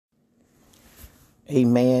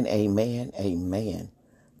Amen, amen, amen.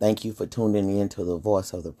 Thank you for tuning in to the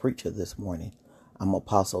voice of the preacher this morning. I'm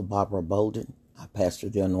Apostle Barbara Bolden. I pastor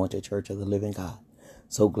the Anointed Church of the Living God.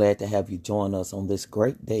 So glad to have you join us on this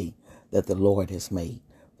great day that the Lord has made.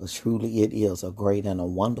 For truly it is a great and a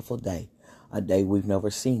wonderful day, a day we've never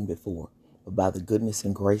seen before. But by the goodness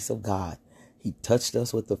and grace of God, He touched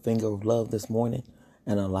us with the finger of love this morning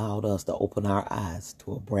and allowed us to open our eyes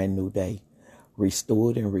to a brand new day.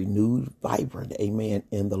 Restored and renewed, vibrant, amen,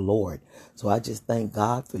 in the Lord. So I just thank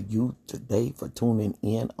God for you today for tuning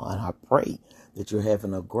in, and I pray that you're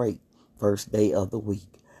having a great first day of the week.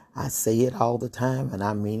 I say it all the time, and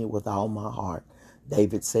I mean it with all my heart.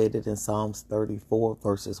 David said it in Psalms 34,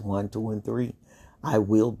 verses 1, 2, and 3. I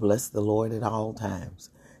will bless the Lord at all times.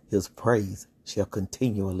 His praise shall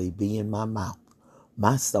continually be in my mouth.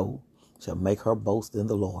 My soul shall make her boast in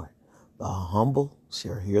the Lord. The humble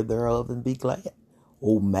shall hear thereof and be glad.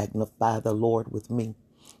 Oh, magnify the Lord with me.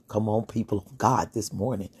 Come on, people of God, this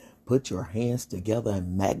morning. Put your hands together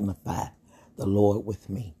and magnify the Lord with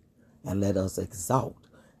me. And let us exalt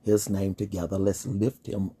His name together. Let's lift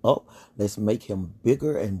Him up. Let's make Him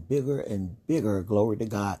bigger and bigger and bigger. Glory to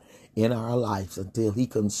God in our lives until He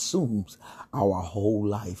consumes our whole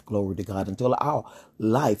life. Glory to God. Until our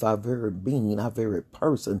life, our very being, our very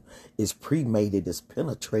person is cremated, is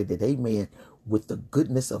penetrated. Amen. With the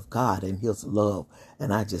goodness of God and His love.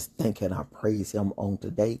 And I just thank and I praise Him on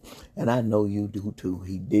today. And I know you do too.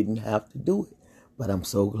 He didn't have to do it, but I'm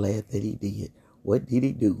so glad that He did. What did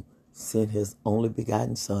He do? Sent His only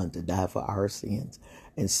begotten Son to die for our sins.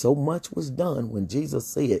 And so much was done when Jesus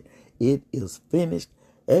said, it is finished.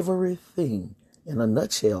 Everything, in a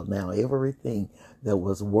nutshell now, everything that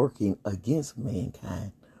was working against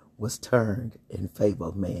mankind was turned in favor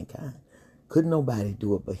of mankind. Couldn't nobody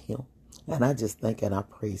do it but Him. And I just thank and I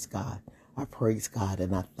praise God. I praise God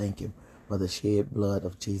and I thank Him for the shed blood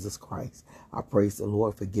of Jesus Christ. I praise the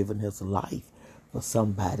Lord for giving His life for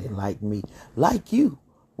somebody like me, like you.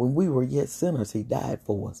 When we were yet sinners, He died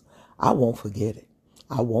for us. I won't forget it.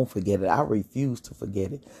 I won't forget it. I refuse to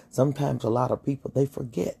forget it. Sometimes a lot of people, they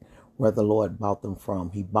forget where the Lord bought them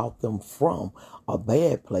from. He bought them from a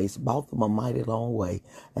bad place, bought them a mighty long way.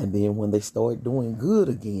 And then when they start doing good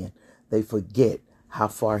again, they forget how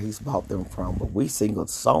far He's brought them from. But we sing a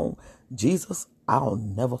song, Jesus, I'll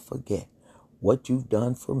never forget what you've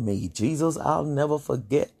done for me. Jesus, I'll never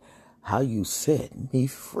forget how you set me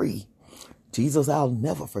free. Jesus, I'll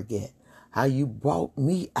never forget how you brought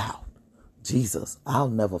me out. Jesus, I'll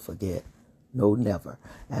never forget. No, never.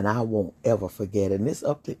 And I won't ever forget. And it's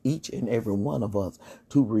up to each and every one of us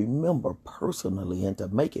to remember personally and to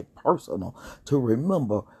make it personal, to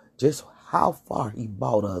remember just how far He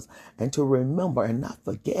brought us and to remember and not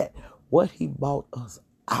forget what He brought us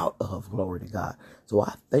out of. Glory to God. So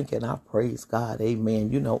I thank and I praise God.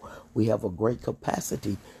 Amen. You know, we have a great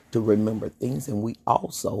capacity to remember things, and we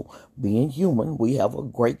also, being human, we have a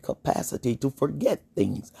great capacity to forget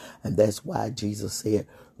things. And that's why Jesus said,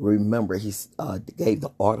 remember, He gave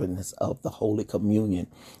the ordinance of the Holy Communion,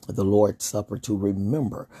 the Lord's Supper, to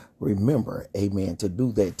remember, amen, to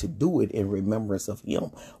do that, to do it in remembrance of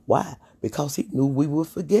Him. Why? Because He knew we would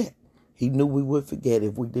forget. He knew we would forget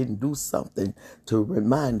if we didn't do something to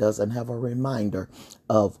remind us and have a reminder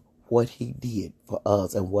of what He did for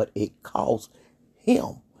us and what it cost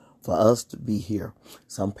Him for us to be here.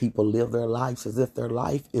 Some people live their lives as if their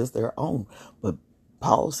life is their own. But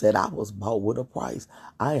Paul said, I was bought with a price.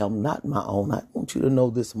 I am not my own. I want you to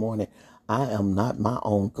know this morning, I am not my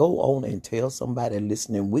own. Go on and tell somebody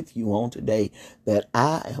listening with you on today that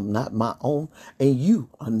I am not my own and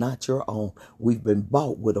you are not your own. We've been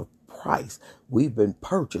bought with a price. We've been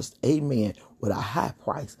purchased, amen, with a high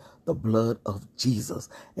price, the blood of Jesus.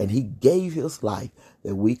 And He gave His life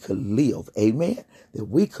that we could live, amen, that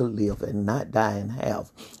we could live and not die and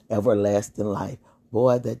have everlasting life.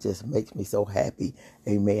 Boy, that just makes me so happy.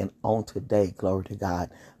 Amen. On today, glory to God.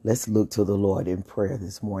 Let's look to the Lord in prayer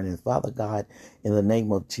this morning. Father God, in the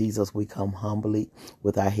name of Jesus, we come humbly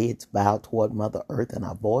with our heads bowed toward Mother Earth and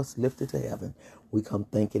our voice lifted to heaven. We come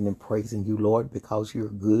thanking and praising you, Lord, because you're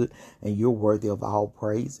good and you're worthy of all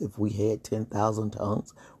praise. If we had 10,000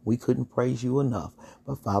 tongues, we couldn't praise you enough.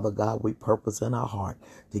 But Father God, we purpose in our heart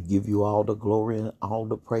to give you all the glory and all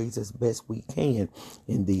the praise as best we can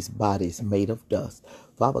in these bodies made of dust.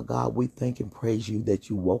 Father God, we thank and praise you that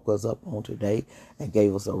you woke us up on today and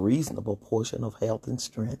gave us a reasonable portion of health and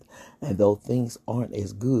strength. And though things aren't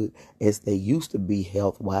as good as they used to be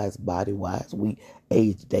health-wise, body-wise, we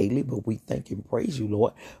age daily, but we thank and praise you,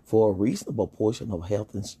 Lord, for a reasonable portion of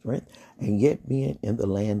health and strength, and yet being in the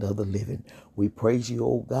land of the living. We praise you,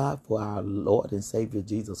 oh God, for our Lord and Savior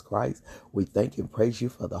Jesus Christ. We thank and praise you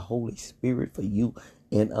for the Holy Spirit, for you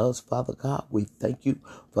in us, Father God. We thank you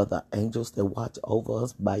for the angels that watch over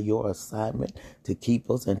us by your assignment to keep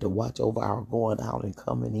us and to watch over our going out and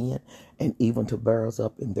coming in, and even to bear us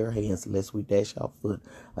up in their hands lest we dash our foot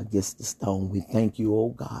against the stone. We thank you, oh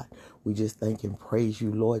God. We just thank and praise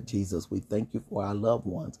you, Lord Jesus. We thank you for our loved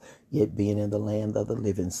ones, yet being in the land of the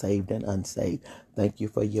living, saved and unsaved. Thank you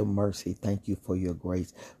for your mercy. Thank you for your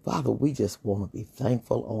grace. Father, we just want to be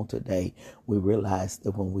thankful on today. We realize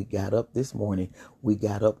that when we got up this morning, we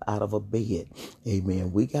got up out of a bed.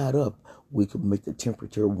 Amen. We got up. We could make the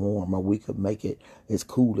temperature warm, or we could make it as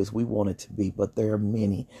cool as we want it to be. But there are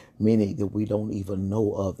many that we don't even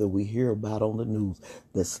know of, that we hear about on the news,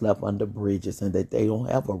 that slept under bridges and that they don't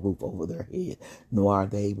have a roof over their head, nor are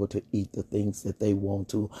they able to eat the things that they want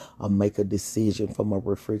to, or make a decision from a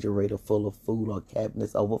refrigerator full of food or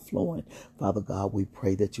cabinets overflowing. Father God, we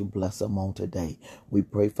pray that you bless them on today. We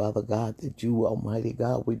pray, Father God, that you, Almighty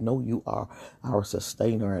God, we know you are our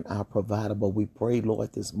sustainer and our provider, but we pray,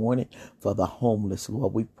 Lord, this morning for the homeless,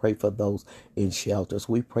 Lord. We pray for those in shelters.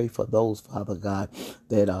 We pray for those, Father God,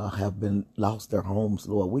 that have been lost their homes,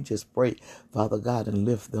 Lord. We just pray, Father God, and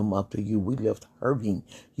lift them up to you. We lift hurting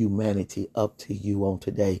humanity up to you on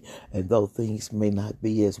today. And though things may not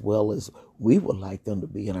be as well as we would like them to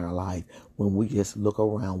be in our life, when we just look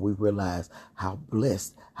around, we realize how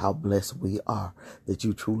blessed we are, that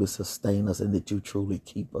you truly sustain us and that you truly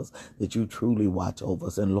keep us, that you truly watch over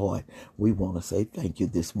us. And Lord, we want to say thank you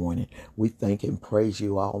this morning. We thank and praise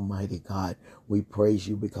you, Almighty God. We praise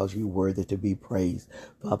you because you're worthy to be praised.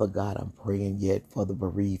 Father God, I'm praying yet for the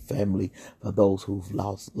bereaved family, for those who've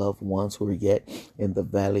lost loved ones who are yet in the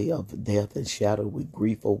valley of death and shadow with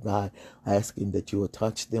grief, oh God, asking that you will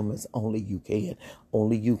touch them as only you can.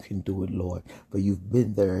 Only you can do it, Lord, for you've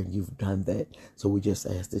been there and you've done that. So we just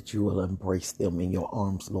ask that you will embrace them in your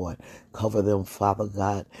arms, Lord. Cover them, Father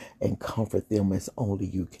God, and comfort them as only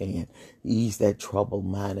you can. Ease that troubled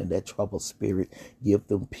mind and that troubled spirit. Give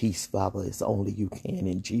them peace, Father, as only you can,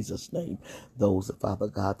 in Jesus' name. Those, Father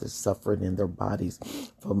God, that suffering in their bodies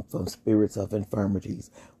from spirits of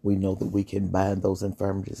infirmities, we know that we can bind those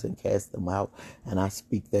infirmities and cast them out. And I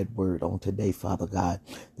speak that word on today, Father God,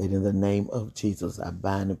 that in the name of Jesus, I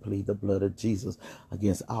bind and plead the blood of Jesus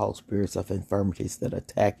against all spirits of infirmities that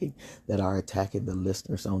are attacking the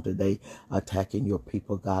listeners on today, attacking your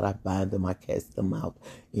people, God. I bind them, I cast them out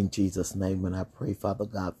in Jesus' name. And I pray, Father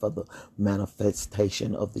God, for the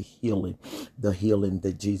manifestation of the healing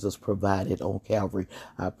that Jesus provided on Calvary.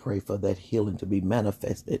 I pray for that healing to be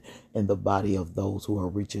manifested in the body of those who are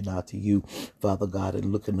reaching out to you, Father God,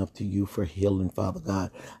 and looking up to you for healing, Father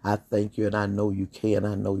God. I thank you, and I know you can.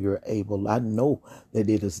 I know you're able. I know that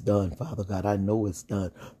it is done, Father God. I know it's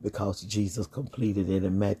done because Jesus completed it.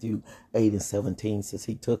 In Matthew 8:17 says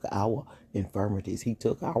he took our infirmities, he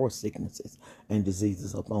took our sicknesses and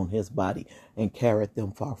diseases upon his body and carried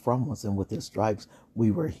them far from us, and with his stripes we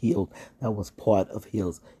were healed. That was part of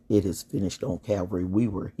his "it is finished" on Calvary. We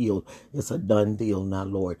were healed. It's a done deal now,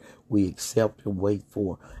 Lord. We accept and wait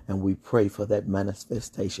for, and we pray for that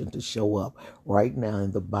manifestation to show up right now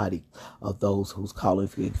in the body of those who's calling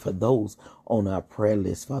for those on our prayer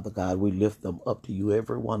list, Father God. We lift them up to you,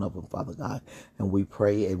 every one of them, Father God, and we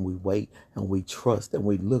pray and we wait and we trust and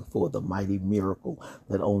we look for the mighty miracle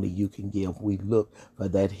that only you can give. We look for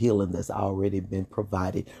that healing that's already been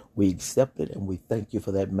provided. We accept it and we thank you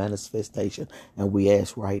for that manifestation, and we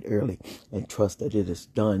ask right early and trust that it is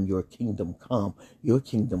done. Your kingdom come, and your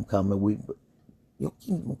kingdom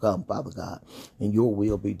come, Father God, and your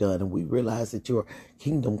will be done. And we realize that your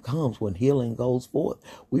kingdom comes when healing goes forth.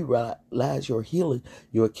 We realize your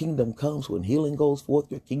kingdom comes when healing goes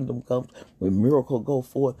forth. Your kingdom comes when miracle go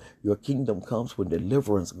forth. Your kingdom comes when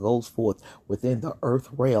deliverance goes forth within the earth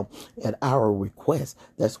realm at our request.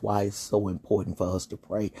 That's why it's so important for us to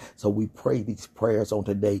pray. So we pray these prayers on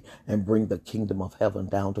today and bring the kingdom of heaven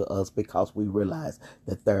down to us, because we realize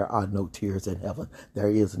that there are no tears in heaven.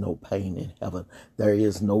 There is no pain in heaven. There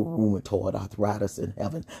is no rheumatoid arthritis in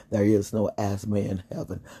heaven. There is no asthma in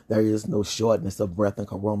heaven. There is no shortness of breath and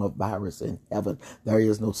coronavirus in heaven. There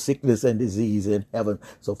is no sickness and disease in heaven.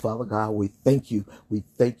 So, Father God, we thank you. We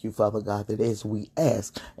thank you, Father God, that as we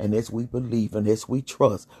ask and as we believe and as we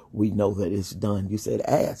trust, we know that it's done. You said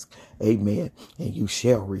ask, amen, and you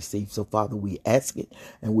shall receive. So, Father, we ask it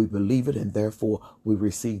and we believe it, and therefore we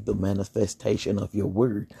receive the manifestation of your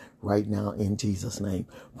word right now in Jesus' name.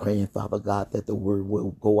 Praying, Father God, that the word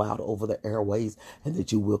will go out over the airways and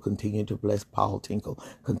that you will continue to bless Paul Tinkle,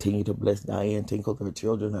 continue to bless Diane Tinkle, their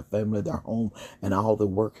children, their family, their home, and all the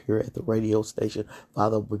work here at the radio station.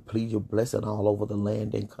 Father, we plead your blessing all over the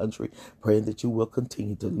land and country, praying that you will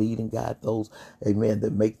continue to lead and guide those, amen,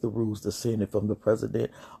 that make the rules, the Senate from the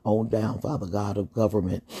president on down, Father God, of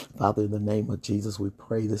government. Father, in the name of Jesus, we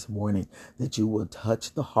pray this morning that you will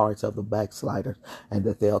touch the hearts of the backsliders and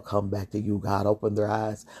that they'll come back to you. God, open their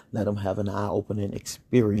eyes. Let them have an eye-opening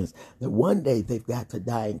experience that one day they've got to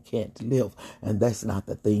die and can't live. And that's not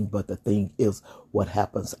the thing, but the thing is what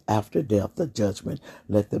happens after death, the judgment.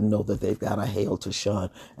 Let them know that they've got a hell to shun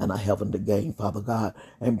and a heaven to gain, Father God,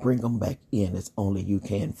 and bring them back in as only you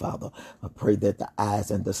can, Father. I pray that the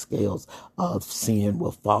eyes and the scales of sin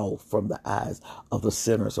will fall from the eyes of the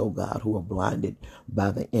sinners, oh God, who are blinded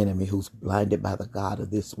by the enemy, who's blinded by the God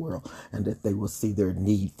of this world, and that they will see their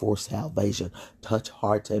need for salvation. Touch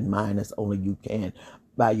hearts and minds as only you can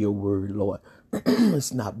by your word, Lord.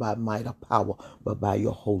 It's not by might or power, but by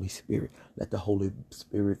your Holy Spirit. Let the Holy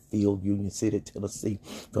Spirit fill Union City, Tennessee,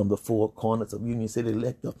 from the four corners of Union City.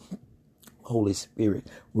 Let the Holy Spirit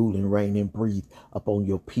rule and reign and breathe upon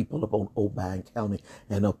your people, upon Obion County,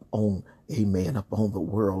 and upon, amen, upon the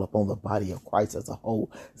world, upon the body of Christ as a whole.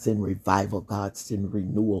 Send revival, God, send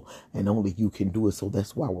renewal, and only you can do it. So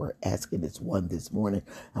that's why we're asking this one this morning,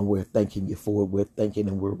 and we're thanking you for it. We're thanking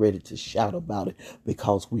and we're ready to shout about it,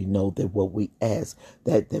 because we know that what we ask,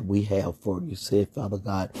 that we have. For you said, Father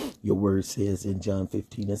God, your word says in John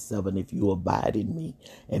 15:7, if you abide in me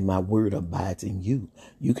and my word abides in you,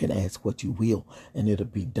 you can ask what you will and it'll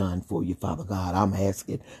be done for you, Father God. I'm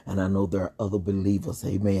asking, and I know there are other believers,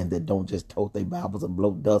 amen, that don't just tote their Bibles and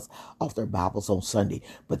blow dust off their Bibles on Sunday,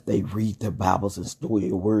 but they read their Bibles and store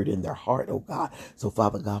your word in their heart, oh God. So,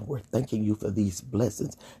 Father God, we're thanking you for these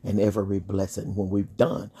blessings and every blessing when we've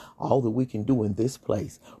done all that we can do in this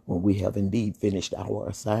place, when we have indeed finished our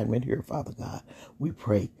assignment here, Father God. We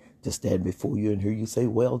pray to stand before you and hear you say,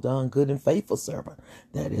 well done, good and faithful servant.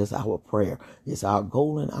 That is our prayer. It's our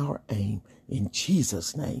goal and our aim. In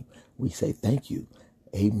Jesus' name, we say thank you.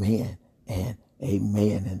 Amen and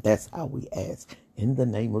amen. And that's how we ask, in the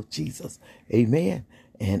name of Jesus. Amen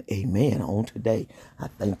and amen. On today, I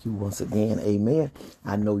thank you once again. Amen.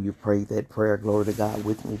 I know you prayed that prayer, glory to God,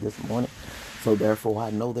 with me this morning. So therefore,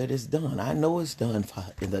 I know that it's done. I know it's done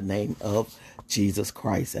in the name of Jesus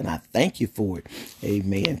Christ. And I thank you for it.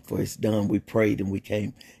 Amen. For it's done. We prayed and we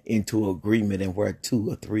came into agreement. And where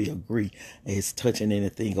 2 or 3 agree, it's touching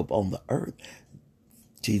anything upon the earth,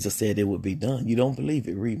 Jesus said it would be done. You don't believe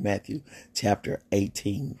it? Read Matthew chapter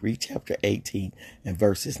 18. Read chapter 18 and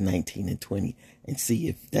verses 19 and 20 and see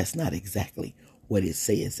if that's not exactly what it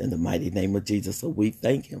says, in the mighty name of Jesus. So we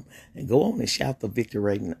thank him, and go on and shout the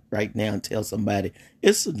victory right now and tell somebody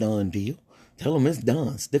it's a done deal. Tell them it's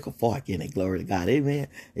done. Stick a fork in it. Glory to God. Amen.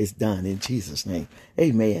 It's done in Jesus' name.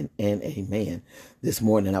 Amen and amen. This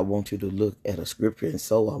morning, I want you to look at a scripture. And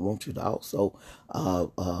so I want you to also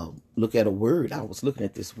look at a word. I was looking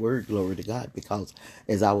at this word, glory to God, because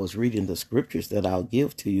as I was reading the scriptures that I'll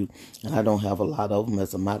give to you, and I don't have a lot of them.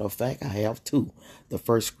 As a matter of fact, I have 2. The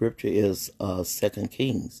first scripture is 2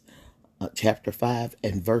 Kings chapter 5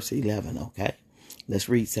 and verse 11. Okay, let's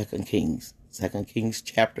read 2 Kings. 2 Kings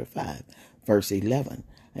chapter 5. Verse 11,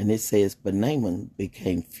 and it says, but Naaman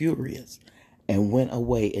became furious and went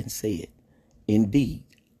away and said, indeed,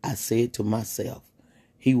 I said to myself,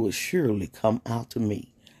 he will surely come out to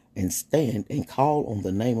me and stand and call on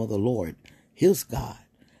the name of the Lord, his God,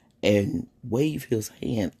 and wave his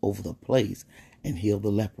hand over the place and heal the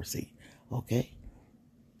leprosy. Okay?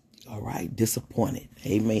 All right, disappointed.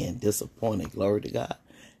 Amen. Disappointed. Glory to God.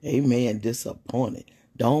 Amen. Disappointed.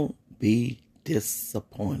 Don't be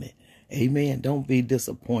disappointed. Amen. Don't be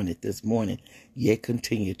disappointed this morning, yet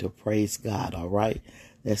continue to praise God. All right.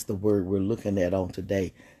 That's the word we're looking at on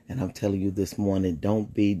today. And I'm telling you this morning,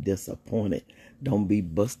 don't be disappointed. Don't be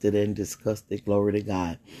busted and disgusted. Glory to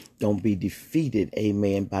God. Don't be defeated.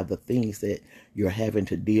 Amen. By the things that you're having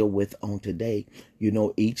to deal with on today. You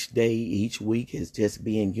know, each day, each week is just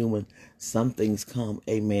being human. Some things come,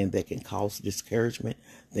 amen, that can cause discouragement.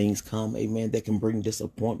 Things come, amen, that can bring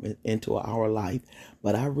disappointment into our life.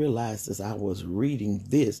 But I realized as I was reading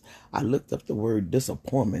this, I looked up the word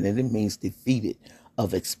disappointment, and it means defeated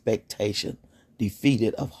of expectation,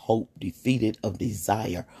 defeated of hope, defeated of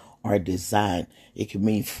desire or design. It can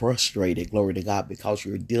mean frustrated, glory to God, because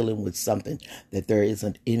you're dealing with something that there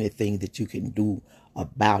isn't anything that you can do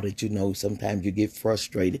about it. Sometimes you get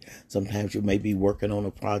frustrated. Sometimes you may be working on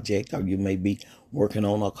a project, or you may be working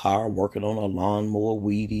on a car, working on a lawnmower,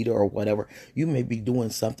 weed eater, or whatever. You may be doing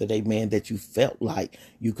something, amen, that you felt like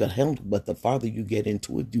you could handle. But the farther you get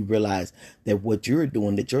into it, you realize that what you're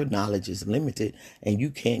doing, that your knowledge is limited and you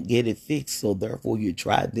can't get it fixed. So therefore you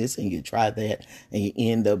try this and you try that, and you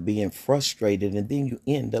end up being frustrated, and then you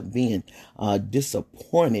end up being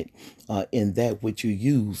disappointed in that which you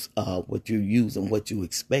use, and what you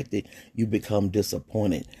expected. You become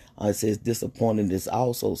disappointed. It says disappointed is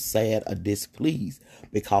also sad or displeased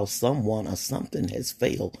because someone or something has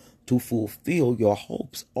failed to fulfill your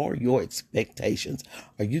hopes or your expectations.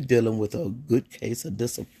 Are you dealing with a good case of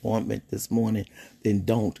disappointment this morning? Then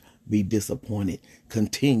don't be disappointed.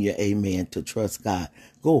 Continue, amen, to trust God.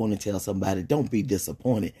 Go on and tell somebody, don't be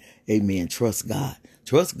disappointed. Amen. Trust God.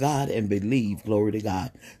 Trust God and believe. Glory to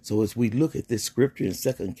God. So as we look at this scripture in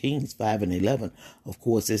 2 Kings 5:11, of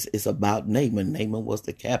course, it's about Naaman. Naaman was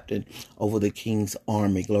the captain over the king's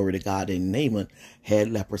army. Glory to God. And Naaman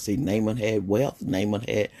had leprosy. Naaman had wealth. Naaman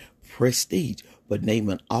had prestige. But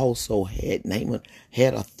Naaman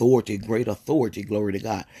had authority, great authority. Glory to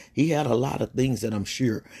God. He had a lot of things that I'm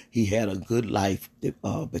sure he had a good life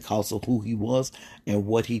because of who he was and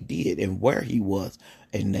what he did and where he was.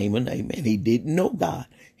 And Naaman, amen, he didn't know God.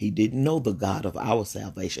 He didn't know the God of our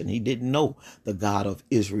salvation. He didn't know the God of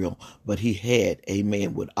Israel. But he had,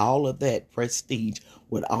 amen, with all of that prestige,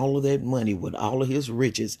 with all of that money, with all of his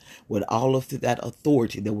riches, with all of that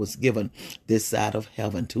authority that was given this side of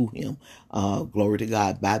heaven to him, glory to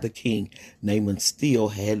God, by the king, Naaman still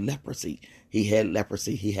had leprosy. He had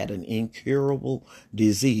leprosy. He had an incurable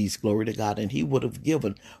disease, glory to God. And he would have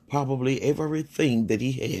given probably everything that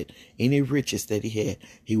he had, any riches that he had,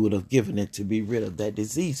 he would have given it to be rid of that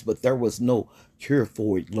disease. But there was no cure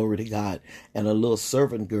for it, glory to God. And a little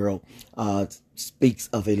servant girl speaks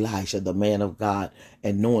of Elisha, the man of God,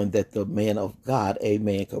 and knowing that the man of God,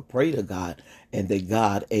 amen, could pray to God and that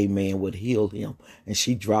God, amen, would heal him. And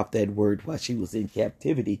she dropped that word while she was in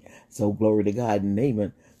captivity. So glory to God.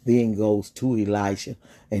 Naaman then goes to Elisha,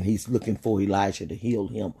 and he's looking for Elisha to heal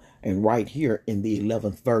him. And right here in the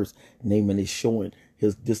 11th verse, Naaman is showing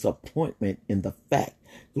his disappointment in the fact,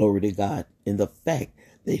 glory to God, in the fact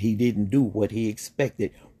that he didn't do what he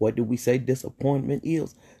expected. What do we say disappointment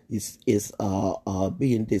is? It's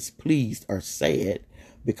being displeased or sad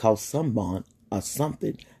because someone or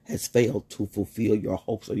something has failed to fulfill your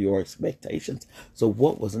hopes or your expectations. So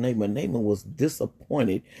what was Naaman? Naaman was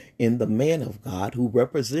disappointed in the man of God who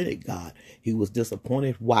represented God. He was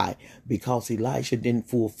disappointed. Why? Because Elisha didn't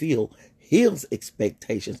fulfill his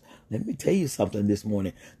expectations. Let me tell you something this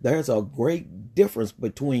morning. There's a great difference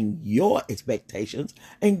between your expectations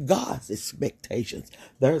and God's expectations.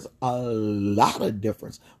 There's a lot of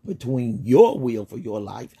difference between your will for your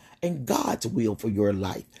life and God's will for your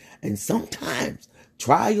life. And sometimes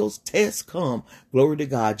trials, tests come, glory to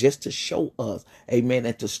God, just to show us, amen,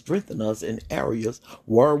 and to strengthen us in areas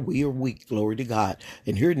where we are weak, glory to God.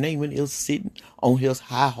 And here Naaman is sitting on his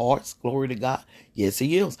high horse, glory to God. Yes,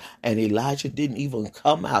 he is. And Elijah didn't even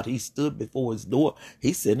come out. He stood before his door.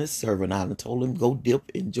 He sent his servant out and told him, go dip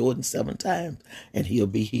in Jordan 7 times and he'll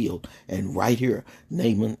be healed. And right here,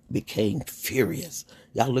 Naaman became furious.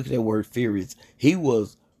 Y'all look at that word furious. He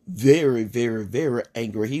was very, very, very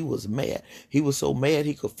angry. He was mad. He was so mad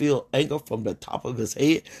he could feel anger from the top of his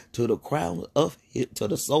head to the to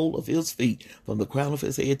the sole of his feet. From the crown of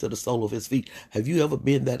his head to the sole of his feet. Have you ever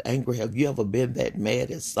been that angry? Have you ever been that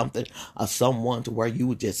mad at something or someone to where you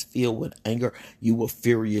would just feel with anger? You were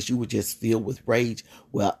furious. You would just feel with rage.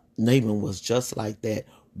 Well, Naaman was just like that.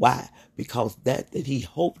 Why? Because that he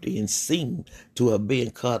hoped and seemed to have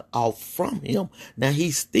been cut off from him. Now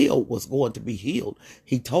he still was going to be healed.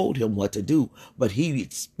 He told him what to do, but he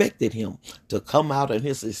expected him to come out, and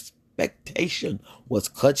his expectation was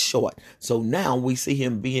cut short. So now we see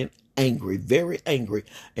him being angry, very angry.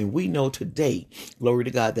 And we know today, glory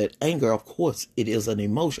to God, that anger, of course, it is an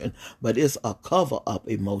emotion, but it's a cover-up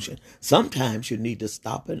emotion. Sometimes you need to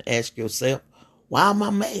stop and ask yourself, why am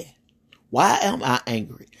I mad? Why am I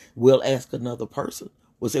angry? We'll ask another person.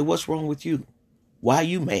 We'll say, what's wrong with you? Why are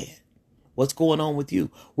you mad? What's going on with you?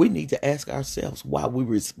 We need to ask ourselves why we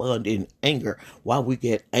respond in anger, why we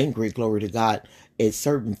get angry, glory to God, at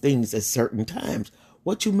certain things at certain times.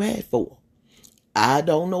 What you mad for? I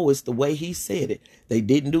don't know. It's the way he said it. They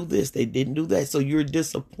didn't do this. They didn't do that. So you're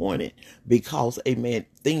disappointed because, amen,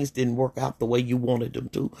 things didn't work out the way you wanted them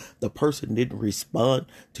to. The person didn't respond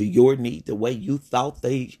to your need the way you thought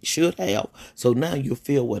they should have. So now you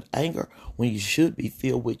feel with anger when you should be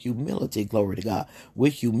filled with humility, glory to God.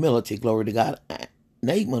 With humility, glory to God.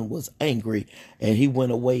 Naaman was angry, and he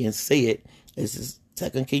went away and said, this is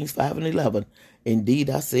 2 Kings 5:11. Indeed,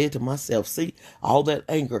 I said to myself, see, all that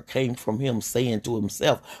anger came from him saying to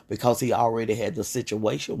himself, because he already had the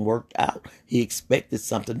situation worked out. He expected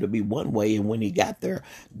something to be one way, and when he got there,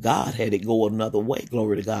 God had it go another way.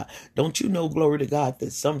 Glory to God. Don't you know, glory to God,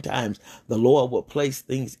 that sometimes the Lord will place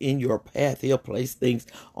things in your path. He'll place things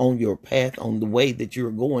on your path, on the way that you're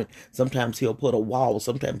going. Sometimes he'll put a wall.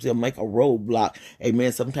 Sometimes he'll make a roadblock.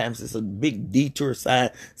 Amen. Sometimes it's a big detour sign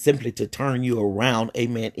simply to turn you around.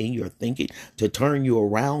 Amen. In your thinking, to turn you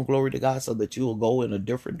around, glory to God, so that you will go in a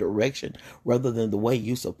different direction rather than the way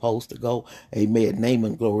you're supposed to go. Amen.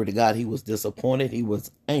 Naaman, glory to God, he was disappointed. He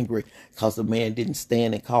was angry because the man didn't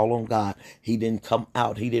stand and call on God. He didn't come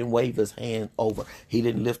out. He didn't wave his hand over. He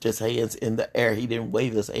didn't lift his hands in the air. He didn't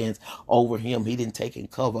wave his hands over him. He didn't take and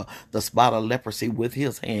cover the spot of leprosy with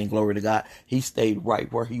his hand, glory to God. He stayed right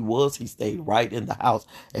where he was. He stayed right in the house,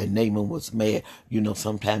 and Naaman was mad. You know,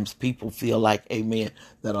 sometimes people feel like, amen,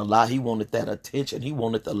 that a lot, he wanted that attention. He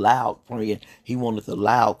wanted the loud praying. He wanted the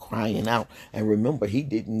loud crying out. And remember, he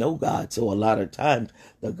didn't know God. So a lot of times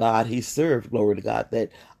the God he served, glory to God,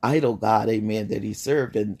 that idol God, amen, that he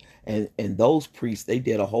served, and those priests, they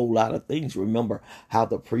did a whole lot of things. Remember how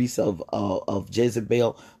the priests of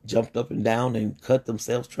Jezebel jumped up and down and cut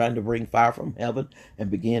themselves trying to bring fire from heaven and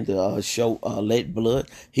began to let blood.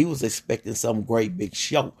 He was expecting some great big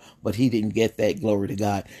show, but he didn't get that. Glory to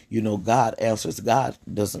God. You know, God answers. God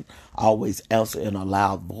doesn't always answer in a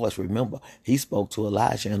loud voice. Remember, he spoke to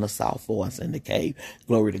Elijah in a soft voice in the cave.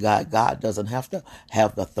 Glory to God. God doesn't have to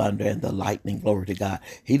have the thunder and the lightning. Glory to God.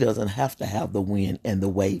 He doesn't have to have the wind and the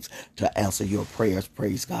waves to answer your prayers.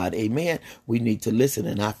 Praise God. Amen. We need to listen,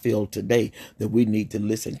 and I feel today that we need to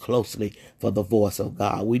listen closely for the voice of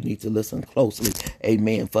God. We need to listen closely,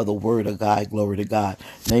 amen, for the word of God. Glory to God.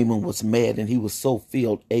 Naaman was mad, and he was so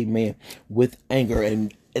filled, amen, with anger,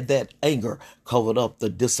 and that anger covered up the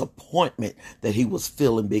disappointment that he was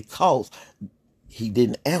feeling because he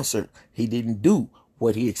didn't answer. He didn't do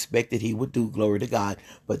what he expected he would do. Glory to God.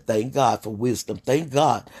 But thank God for wisdom. Thank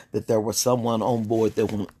God that there was someone on board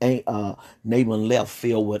that when Naaman left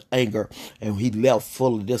filled with anger, and he left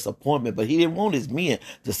full of disappointment, but he didn't want his men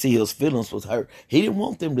to see his feelings was hurt. He didn't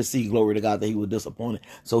want them to see, glory to God, that he was disappointed.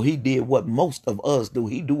 So he did what most of us do.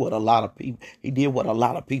 He did what a lot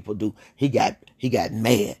of people do. He got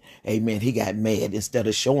mad. Amen. He got mad. Instead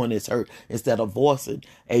of showing his hurt, instead of voicing,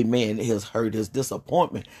 amen, his hurt, his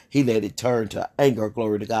disappointment, he let it turn to anger.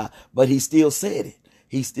 Glory to God. But he still said it.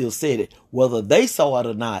 He still said it. Whether they saw it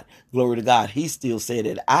or not, glory to God, he still said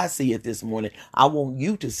it. I see it this morning. I want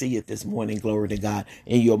you to see it this morning, glory to God,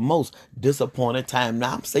 in your most disappointed time.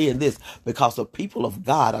 Now, I'm saying this because the people of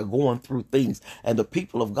God are going through things, and the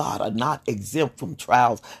people of God are not exempt from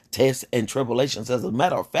trials, tests, and tribulations. As a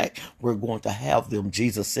matter of fact, we're going to have them.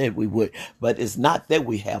 Jesus said we would. But it's not that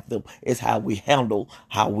we have them. It's how we handle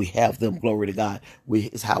how we have them, glory to God.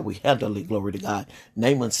 It's how we handle it, glory to God.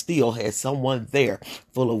 Naaman still had someone there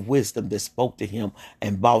full of wisdom that spoke to him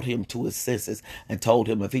and brought him to his senses and told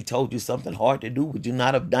him, if he told you something hard to do, would you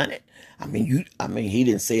not have done it? I mean, he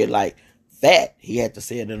didn't say it like that. He had to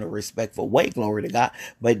say it in a respectful way, glory to God.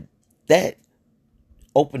 But that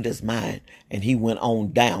opened his mind, and he went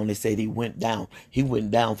on down. They said he went down. He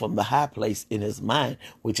went down from the high place in his mind,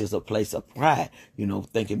 which is a place of pride,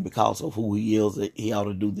 thinking because of who he is, that he ought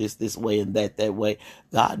to do this way and that way.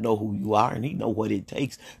 God know who you are, and he know what it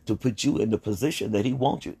takes to put you in the position that he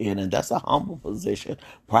wants you in, and that's a humble position.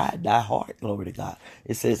 Pride die hard, glory to God.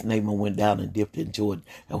 It says Naaman went down and dipped into it,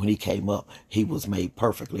 and when he came up, he was made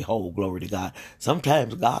perfectly whole, glory to God.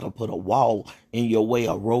 Sometimes God will put a wall in your way,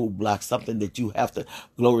 a roadblock, something that you have to,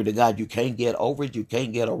 glory to God, you can't get over it, you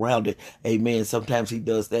can't get around it. Amen. Sometimes he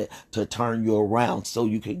does that to turn you around so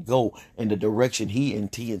you can go in the direction he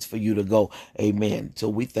intends for you to go. Amen. So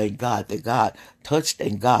we thank God that God touched,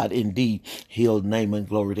 and God indeed healed Naaman,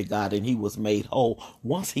 glory to God, and he was made whole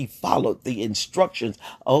once he followed the instructions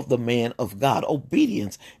of the man of God.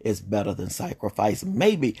 Obedience is better than sacrifice.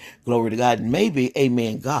 Maybe, glory to God, maybe,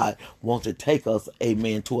 amen, God wants to take us,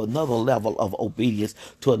 amen, to another level of obedience,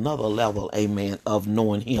 to another level, amen, of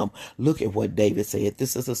knowing him. Look at what David said.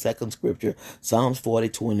 This is the second scripture, Psalms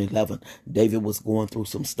 42:11. David was going through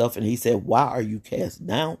some stuff, and he said, why are you cast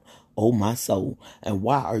down, O my soul, and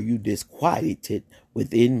why are you disquieted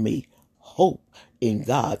within me? hope in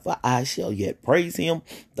God, for I shall yet praise him,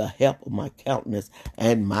 the help of my countenance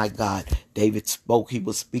and my God. David spoke. He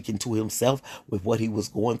was speaking to himself with what he was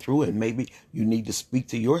going through, and maybe you need to speak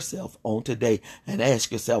to yourself on today and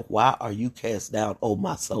ask yourself, why are you cast down, oh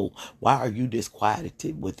my soul? Why are you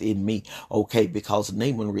disquieted within me? Okay, because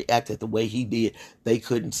Naaman reacted the way he did. They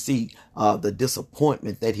couldn't see the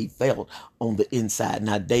disappointment that he felt on the inside.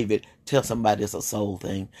 Now, David, tell somebody it's a soul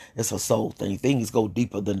thing. It's a soul thing. Things go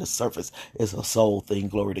deeper than the surface. It's a soul thing,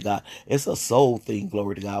 glory to God. It's a soul thing,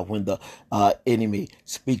 glory to God. When the enemy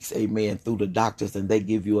speaks, amen, through the doctors and they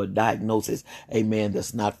give you a diagnosis, amen,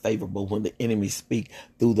 that's not favorable. When the enemy speak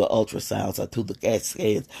through the ultrasounds or through the CAT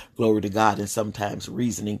scans, glory to God, and sometimes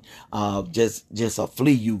reasoning just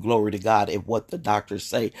flee you, glory to God, at what the doctors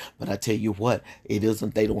say. But I tell you what, it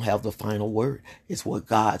isn't, they don't have the final word. It's what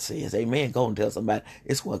God says. Amen. Go and tell somebody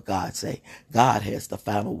it's what God say. God has the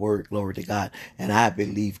final word, glory to God. And I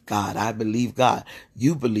believe God. I believe God.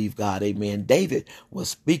 You believe God. Amen. David was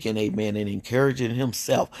speaking, amen, and encouraging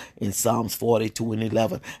himself in Psalms 42 and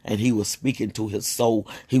 11. And he was speaking to his soul.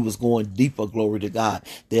 He was going deeper, glory to God,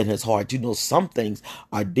 than his heart. You know, some things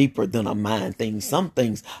are deeper than a mind thing. Some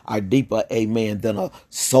things are deeper, amen, than a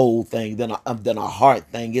soul thing, than a heart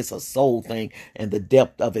thing. It's a soul thing. And the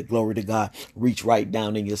depth of it, glory to God, reach right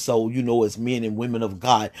down in your soul. You know, as men and women of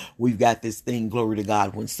God, we've got this thing, glory to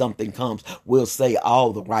God, when something comes, we'll say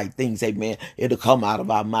all the right things, amen. It'll come out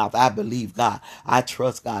of our mouth. I believe God. I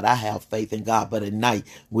trust God. I have faith in God. But at night,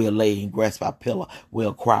 we'll lay and grasp our pillow.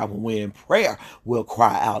 We'll cry when we're in prayer. We'll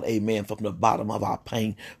cry out, amen, from the bottom of our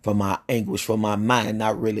pain, from our anguish, from our mind,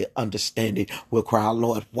 not really understanding. We'll cry,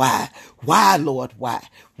 Lord, why? Why, Lord, why?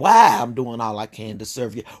 Why I'm doing all I can to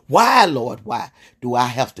serve you? Why, Lord, why do I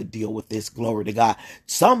have to deal with this? Glory to God.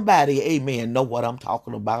 Somebody, amen, know what I'm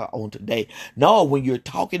talking about on today. No, when you're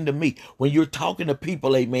talking to me, when you're talking to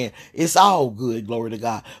people, amen, it's all good, glory to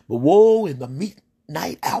God. But woe in the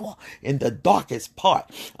midnight hour, in the darkest part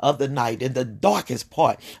of the night, in the darkest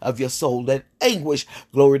part of your soul, that anguish,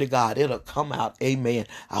 glory to God, it'll come out, amen.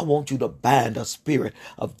 I want you to bind a spirit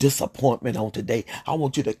of disappointment on today. I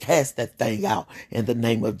want you to cast that thing out in the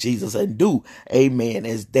name of Jesus and do, amen,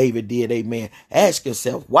 as David did, amen. Ask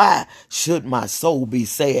yourself, why should my soul be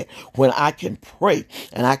sad when I can pray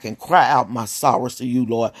and I can cry out my sorrows to you,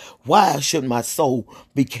 Lord? Why should my soul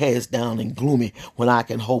be cast down and gloomy when I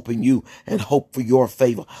can hope in you and hope for your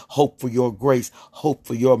favor, hope for your grace, hope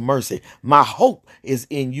for your mercy? My hope is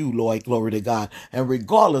in you, Lord, glory to God. And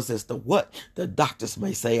regardless as to what the doctors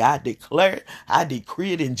may say, I declare it, I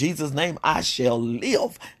decree it in Jesus' name. I shall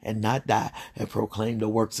live and not die and proclaim the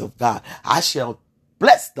works of God. I shall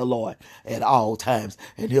bless the Lord at all times,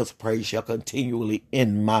 and his praise shall continually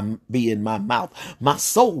be in my mouth. My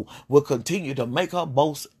soul will continue to make her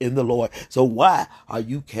boast in the Lord. So why are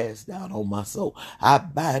you cast down on my soul? I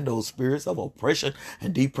bind those spirits of oppression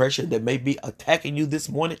and depression that may be attacking you this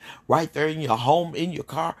morning, right there in your home, in your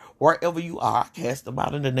car, wherever you are. I cast them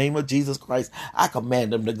out in the name of Jesus Christ. I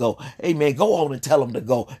command them to go. Amen. Go on and tell them to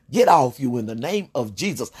go. Get off you in the name of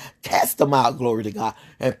Jesus. Cast them out, glory to God,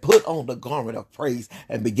 and put on the garment of praise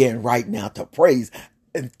and begin right now to praise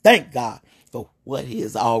and thank God for what he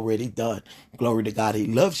has already done. Glory to God. He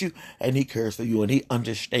loves you and he cares for you, and he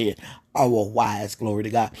understands our whys. Glory to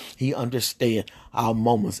God. He understands our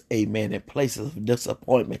moments, amen, in places of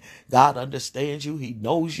disappointment. God understands you. He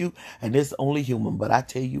knows you, and it's only human. But I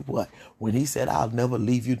tell you what, when he said, I'll never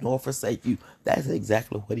leave you nor forsake you, that's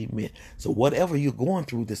exactly what he meant. So whatever you're going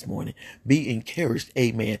through this morning, be encouraged,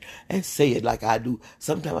 amen, and say it like I do.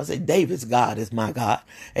 Sometimes I say, David's God is my God.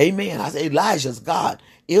 Amen. I say, Elijah's God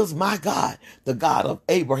is my God. The God of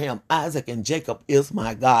Abraham, Isaac, and Jacob is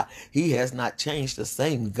my God. He has not changed. The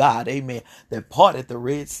same God, amen, that parted the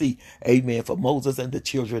Red Sea, amen, for Moses and the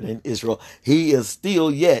children in Israel. He is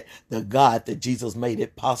still yet the God that Jesus made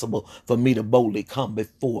it possible for me to boldly come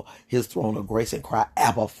before his throne of grace and cry,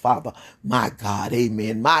 Abba, Father, my God,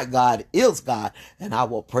 amen. My God is God, and I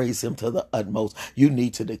will praise him to the utmost. You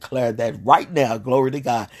need to declare that right now, glory to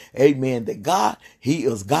God, amen, that God, he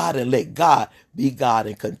is God, and let God be God,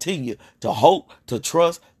 and continue to hope, to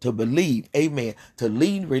trust, to believe, amen, to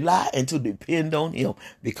lean, rely, and to depend on him,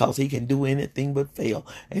 because he can do anything but fail.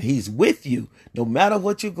 And he's with you no matter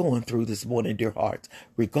what you're going through this morning, dear hearts,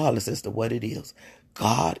 regardless as to what it is.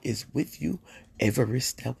 God is with you every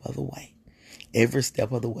step of the way. Every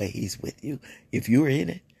step of the way, he's with you. If you're in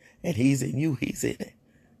it and he's in you, he's in it.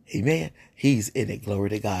 Amen. He's in it. Glory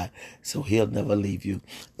to God. So he'll never leave you.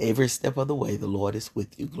 Every step of the way, the Lord is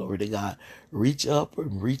with you. Glory to God. Reach up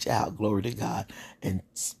and reach out. Glory to God. And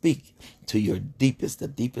speak to your deepest, the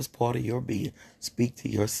deepest part of your being. Speak to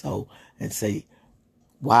your soul and say,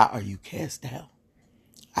 Why are you cast down?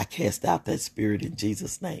 I cast out that spirit in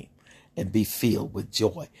Jesus' name. And be filled with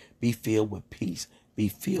joy. Be filled with peace. Be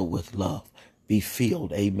filled with love. Be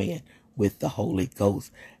filled, amen, with the Holy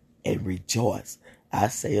Ghost. And rejoice. I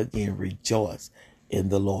say again, rejoice in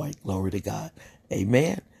the Lord. Glory to God.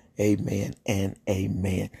 Amen, amen, and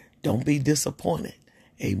amen. Don't be disappointed.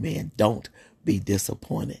 Amen. Don't be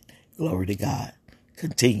disappointed. Glory to God.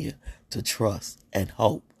 Continue to trust and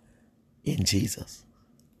hope in Jesus.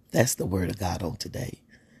 That's the word of God on today.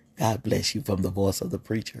 God bless you from the voice of the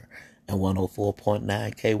preacher and 104.9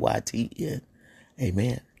 KYTN.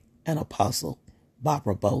 Amen. And Apostle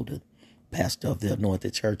Barbara Bolden, pastor of the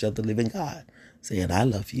Anointed Church of the Living God, saying, I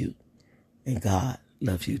love you and God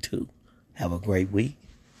loves you too. Have a great week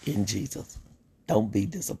in Jesus. Don't be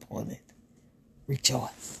disappointed.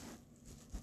 Rejoice.